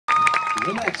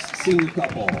The next senior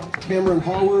couple, Cameron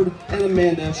Harward and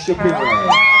Amanda Shapiro.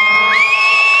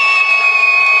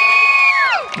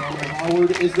 Cameron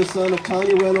Harward is the son of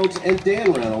Tanya Reynolds and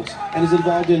Dan Reynolds and is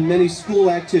involved in many school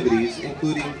activities,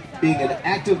 including being an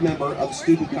active member of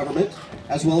student government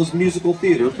as well as musical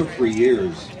theater for 3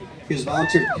 years. He has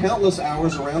volunteered countless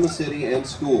hours around the city and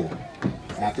school.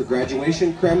 After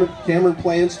graduation, Cameron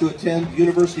plans to attend the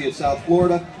University of South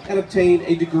Florida and obtain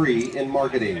a degree in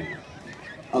marketing.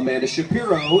 Amanda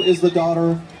Shapiro is the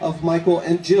daughter of Michael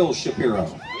and Jill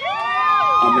Shapiro.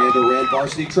 Amanda ran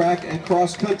varsity track and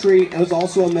cross country and is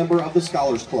also a member of the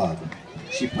Scholars Club.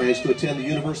 She plans to attend the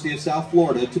University of South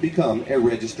Florida to become a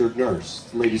registered nurse.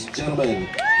 Ladies and gentlemen,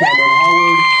 Cameron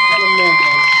Harward and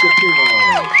Amanda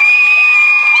Shapiro.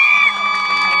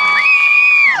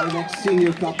 Our next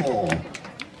senior couple,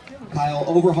 Kyle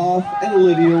Overhoff and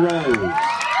Olivia Rose.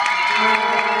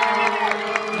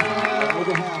 Kyle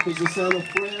Overhoff is the son of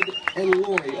Fred and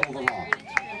Lori Overhoff.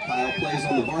 Kyle plays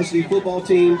on the varsity football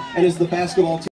team and is the basketball team